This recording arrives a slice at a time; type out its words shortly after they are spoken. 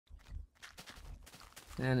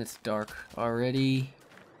And it's dark already.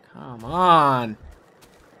 Come on.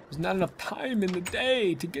 There's not enough time in the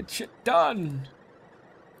day to get shit done.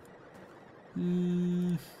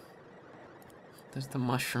 There's the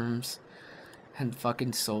mushrooms and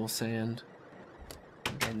fucking soul sand.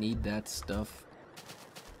 I need that stuff.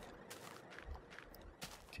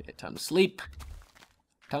 Okay, time to sleep.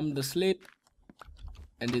 Time to sleep.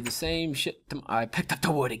 And do the same shit. I picked up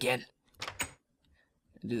the wood again.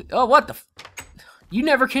 Oh, what the? You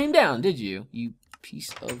never came down, did you? You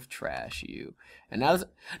piece of trash, you. And now there's...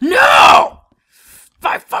 No!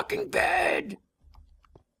 My fucking bed!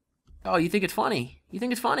 Oh, you think it's funny? You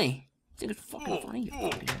think it's funny? You think it's fucking funny, you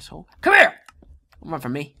fucking asshole? Come here! Don't run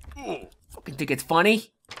from me. Fucking think it's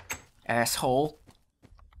funny? Asshole.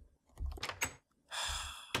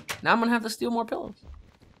 Now I'm gonna have to steal more pillows.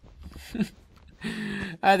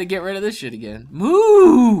 I had to get rid of this shit again.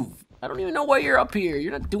 Move! I don't even know why you're up here.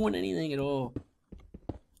 You're not doing anything at all.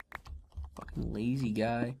 Fucking lazy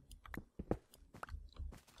guy.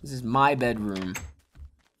 This is my bedroom.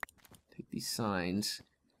 Take these signs.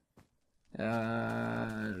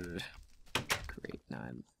 Great.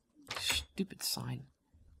 Stupid sign.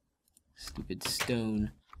 Stupid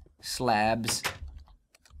stone slabs.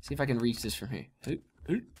 See if I can reach this from here.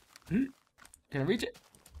 Can I reach it?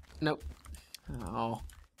 Nope. Oh.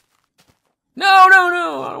 No, no,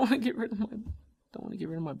 no! I don't want to get rid of my. Don't want to get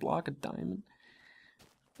rid of my block of diamond.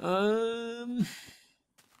 Oh,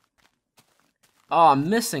 I'm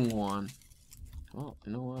missing one. Oh,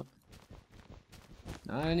 you know what?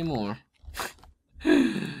 Not anymore.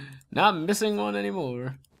 Not missing one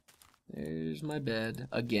anymore. There's my bed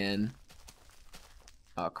again.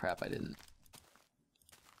 Oh crap! I didn't.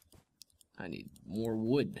 I need more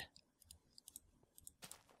wood.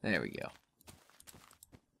 There we go.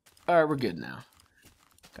 Alright, we're good now.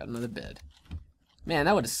 Got another bed. Man,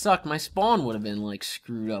 that would have sucked. My spawn would have been, like,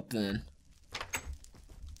 screwed up then.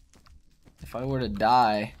 If I were to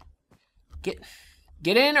die. Get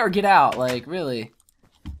in or get out? Like, really.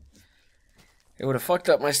 It would have fucked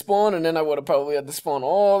up my spawn, and then I would have probably had to spawn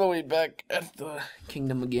all the way back at the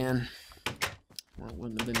kingdom again. Well, it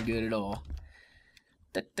wouldn't have been good at all.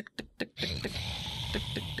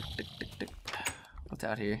 What's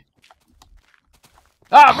out here?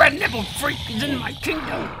 Ah, red nipple freak is in my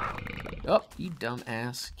kingdom! Oh, you dumb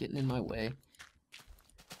ass, getting in my way.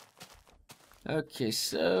 Okay,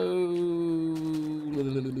 so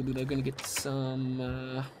I'm gonna get some.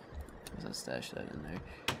 I'll stash that in there.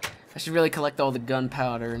 I should really collect all the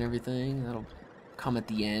gunpowder and everything. That'll come at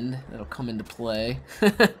the end. That'll come into play.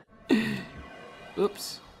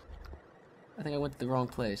 Oops. I think I went to the wrong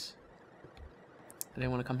place. I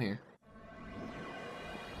didn't want to come here.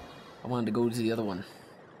 I wanted to go to the other one.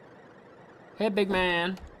 Hey, big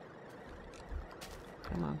man.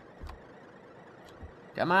 Come on.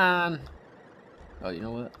 Come on. Oh, you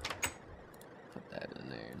know what? Put that in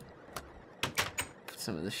there. Put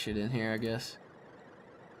some of this shit in here, I guess.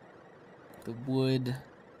 The wood.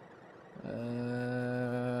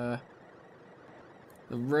 The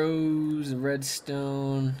rose, the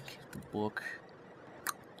redstone. Keep the book.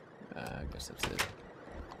 I guess that's it.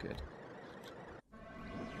 Good.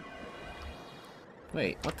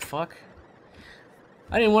 Wait, what the fuck?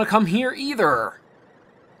 I didn't want to come here either!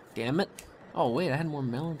 Damn it. Oh, wait, I had more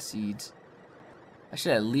melon seeds. I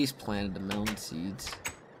should have at least planted the melon seeds.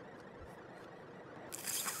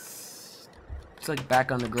 It's like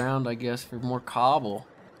back on the ground, I guess, for more cobble.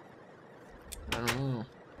 I don't know.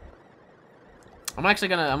 I'm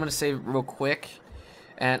gonna save real quick,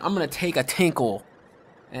 and I'm gonna take a tinkle,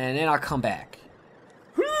 and then I'll come back.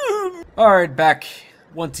 Alright, back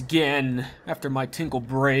once again after my tinkle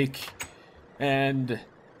break, and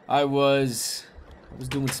I was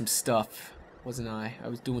doing some stuff, wasn't I? I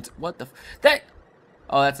was doing what the that.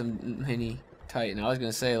 Oh, that's a mini Titan. I was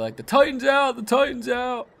gonna say, like, the Titan's out, the Titan's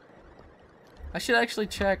out. I should actually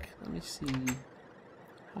check. Let me see.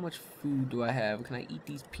 How much food do I have? Can I eat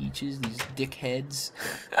these peaches, these dickheads?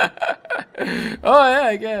 Oh yeah,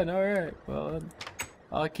 I can. All right. Well,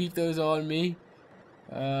 I'll keep those on me.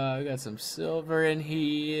 I got some silver in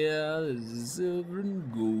here. There's silver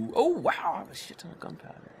and gold. Oh wow, I have a shit ton of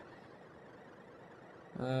gunpowder.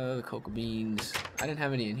 The cocoa beans. I didn't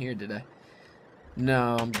have any in here, did I?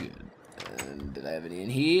 No, I'm good. Did I have any in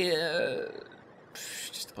here?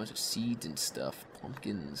 Just a bunch of seeds and stuff.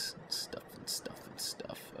 Pumpkins and stuff and stuff and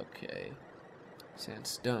stuff. Okay.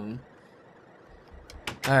 Sandstone.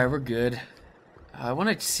 Alright, we're good. I want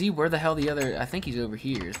to see where the hell the other... I think he's over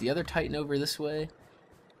here. Is the other Titan over this way?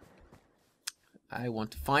 I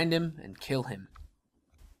want to find him and kill him.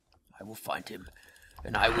 I will find him.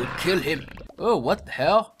 And I will kill him. Oh, what the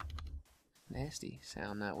hell? Nasty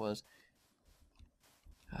sound that was.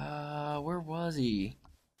 Where was he?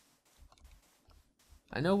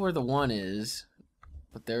 I know where the one is,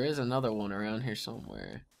 but there is another one around here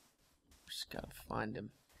somewhere. Just gotta find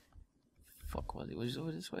him. Fuck, was he? Was he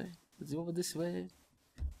over this way? Was he over this way?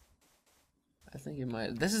 I think it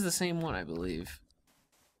might. This is the same one, I believe.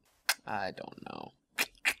 I don't know.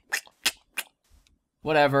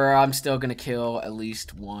 Whatever, I'm still gonna kill at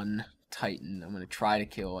least one Titan. I'm gonna try to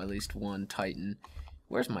kill at least one Titan.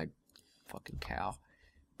 Where's my fucking cow?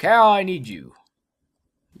 Cow, I need you.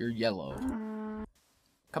 You're yellow.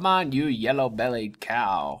 Come on, you yellow-bellied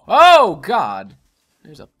cow. Oh, God!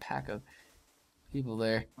 There's a pack of people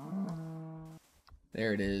there.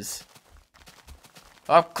 There it is.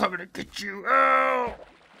 I'm coming to get you. Oh!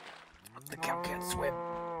 The cow can't swim.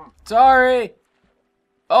 Sorry!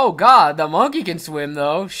 Oh, God, the monkey can swim,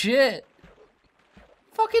 though. Shit.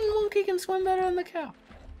 Fucking monkey can swim better than the cow.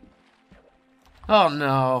 Oh,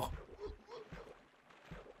 no.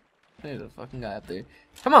 There's a fucking guy up there.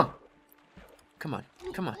 Come on. Come on.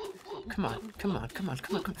 Come on. Come on. Come on. Come on.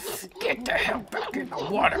 Come on. Come on. Get the hell back in the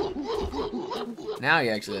water. Now he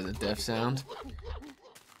actually has a death sound.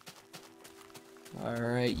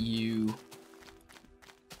 Alright, you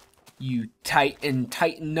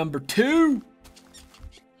Titan number 2.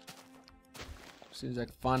 As soon as I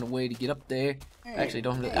can find a way to get up there. Actually,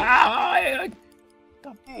 don't really. Ah!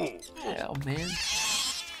 Hell, man.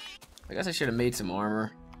 I guess I should have made some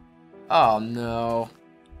armor. Oh no.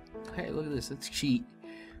 Hey, look at this. Let's cheat.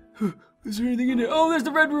 Is there anything in there? Oh, there's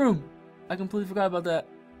the red room. I completely forgot about that.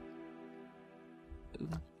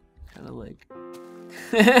 Kind of like.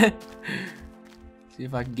 See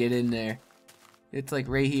if I can get in there. It's like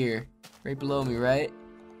right here. Right below me, right?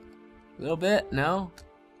 A little bit? No?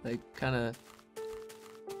 Like, kind of.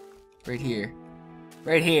 Right here.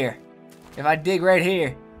 Right here. If I dig right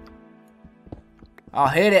here, I'll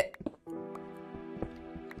hit it.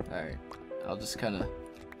 Alright. I'll just kind of.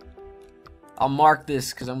 I'll mark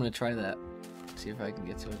this because I'm going to try that. See if I can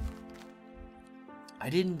get to it. I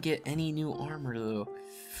didn't get any new armor though.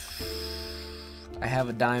 I have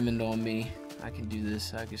a diamond on me. I can do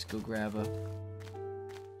this. I just go grab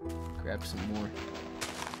some more.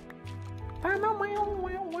 Go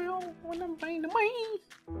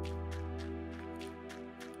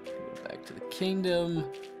back to the kingdom.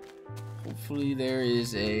 Hopefully there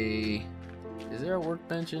is a. Is there a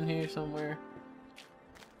workbench in here somewhere?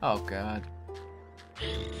 Oh god.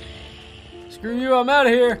 Screw you, I'm out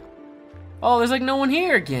of here. Oh, there's like no one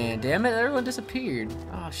here again. Damn it, everyone disappeared.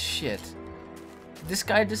 Oh shit. Did this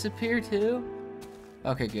guy disappear too?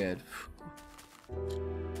 Okay, good.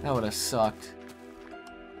 That would have sucked.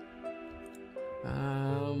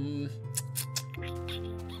 I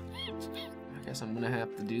guess I'm gonna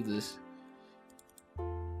have to do this.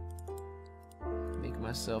 Make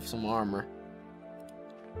myself some armor.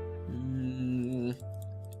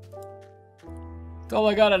 That's all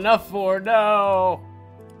I got enough for. No.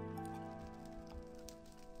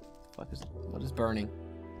 What is burning?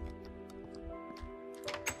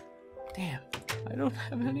 Damn, I don't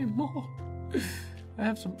have any more. I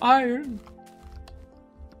have some iron.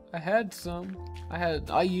 I had some.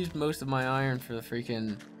 I used most of my iron for the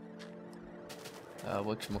freaking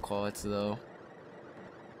whatchamacallits though.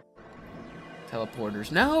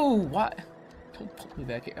 Teleporters. No, what? Don't pull me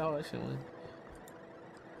back here. Oh, I shouldn't.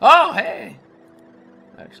 Oh, hey!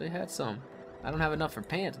 I actually had some. I don't have enough for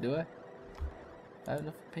pants, do I? I have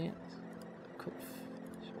enough for pants. Cool.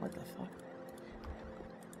 What the fuck?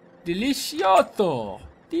 Delicioso!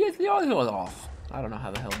 Delicioso! I don't know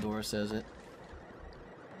how the hell Dora says it.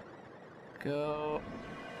 Go.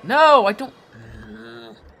 No, I don't.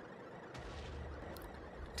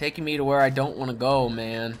 Taking me to where I don't want to go,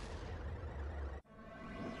 man.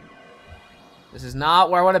 This is not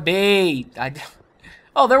where I want to be.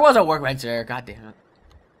 Oh, there was a workbench there. God damn it.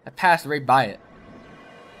 I passed right by it.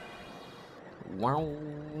 Wow,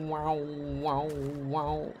 wow, wow,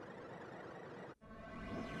 wow.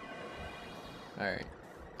 Alright.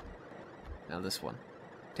 Now this one.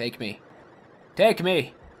 Take me. Take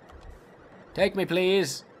me! Take me,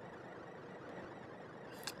 please!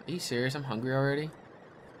 Are you serious? I'm hungry already?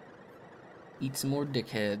 Eat some more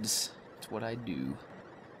dickheads. That's what I do.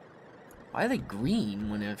 Why are they green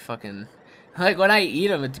when they're fucking... Like, when I eat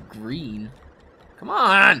them, it's green. Come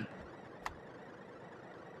on!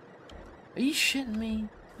 Are you shitting me?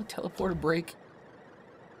 Teleporter break.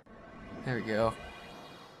 There we go.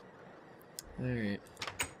 Alright.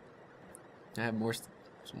 I have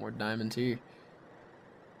some more diamonds here.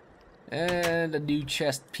 And a new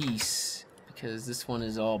chest piece. Because this one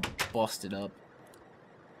is all busted up.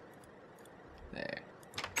 There.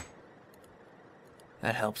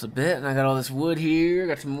 That helps a bit. And I got all this wood here.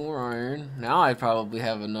 Got some more iron. Now I probably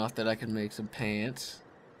have enough that I can make some pants.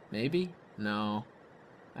 Maybe? No.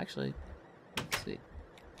 Actually, let's see.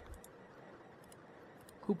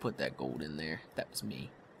 Who put that gold in there? That was me.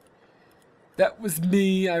 That was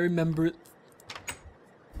me. I remember it.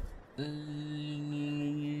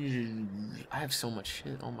 I have so much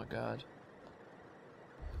shit. Oh my god.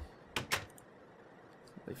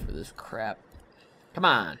 Wait for this crap. Come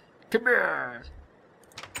on. Come here.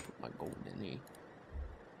 Put my gold in here.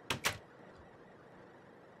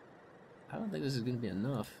 I don't think this is going to be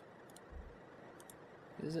enough.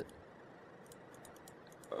 Is it?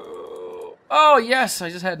 Oh, yes. I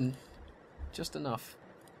just had just enough.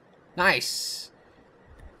 Nice.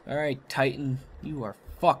 Alright, Titan. You are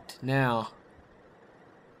fucked now.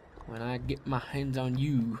 When I get my hands on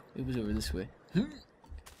you. It was over this way.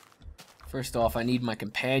 First off, I need my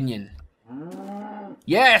companion.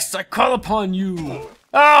 Yes, I call upon you.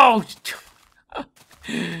 Oh!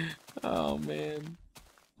 Oh, man.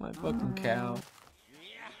 My fucking cow.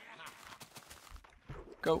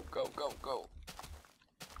 Go, go, go, go.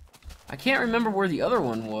 I can't remember where the other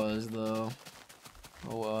one was, though.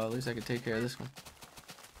 Oh, well, at least I can take care of this one.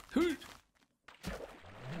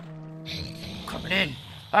 Coming in.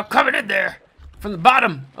 I'm coming in there. From the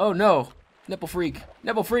bottom. Oh, no. Nipple freak.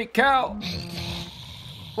 Nipple freak cow.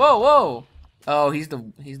 Whoa, whoa. Oh, he's the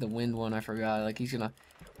wind one. I forgot. Like, he's gonna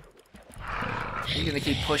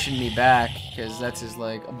keep pushing me back because that's his,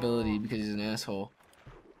 like, ability because he's an asshole.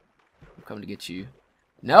 I'm coming to get you.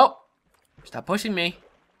 Nope. Stop pushing me.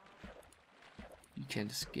 You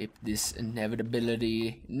can't escape this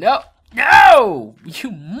inevitability. No! No!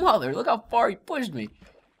 You mother! Look how far he pushed me.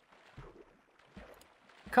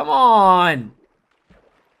 Come on!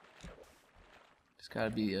 There's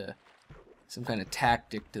gotta be some kind of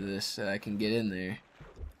tactic to this so I can get in there.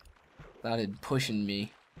 Without it pushing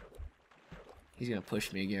me. He's gonna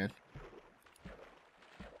push me again.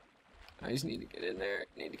 I just need to get in there.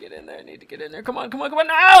 Need to get in there. Need to get in there. Come on, come on, come on.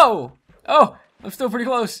 No! Oh! I'm still pretty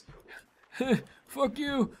close. Fuck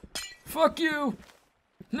you! Fuck you!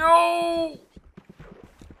 No!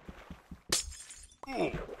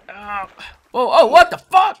 Oh, oh, what the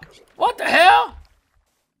fuck? What the hell?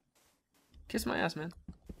 Kiss my ass, man.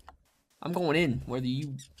 I'm going in, whether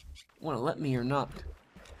you want to let me or not.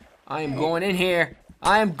 I am going in here.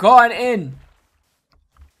 I am going in.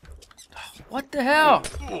 What the hell?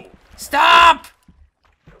 Stop!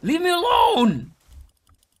 Leave me alone!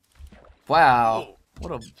 Wow.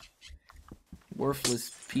 What a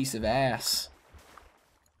worthless piece of ass.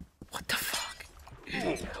 What the fuck?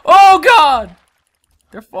 Oh god!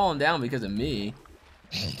 They're falling down because of me.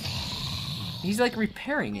 He's like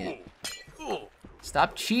repairing it.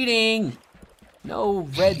 Stop cheating! No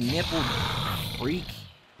red nipple freak.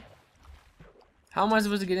 How am I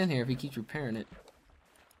supposed to get in here if he keeps repairing it?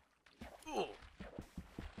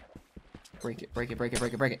 Break it, break it, break it,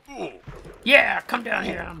 break it, break it. Yeah, come down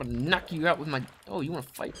here. I'm gonna knock you out with my... Oh, you wanna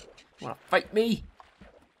fight? You wanna fight me?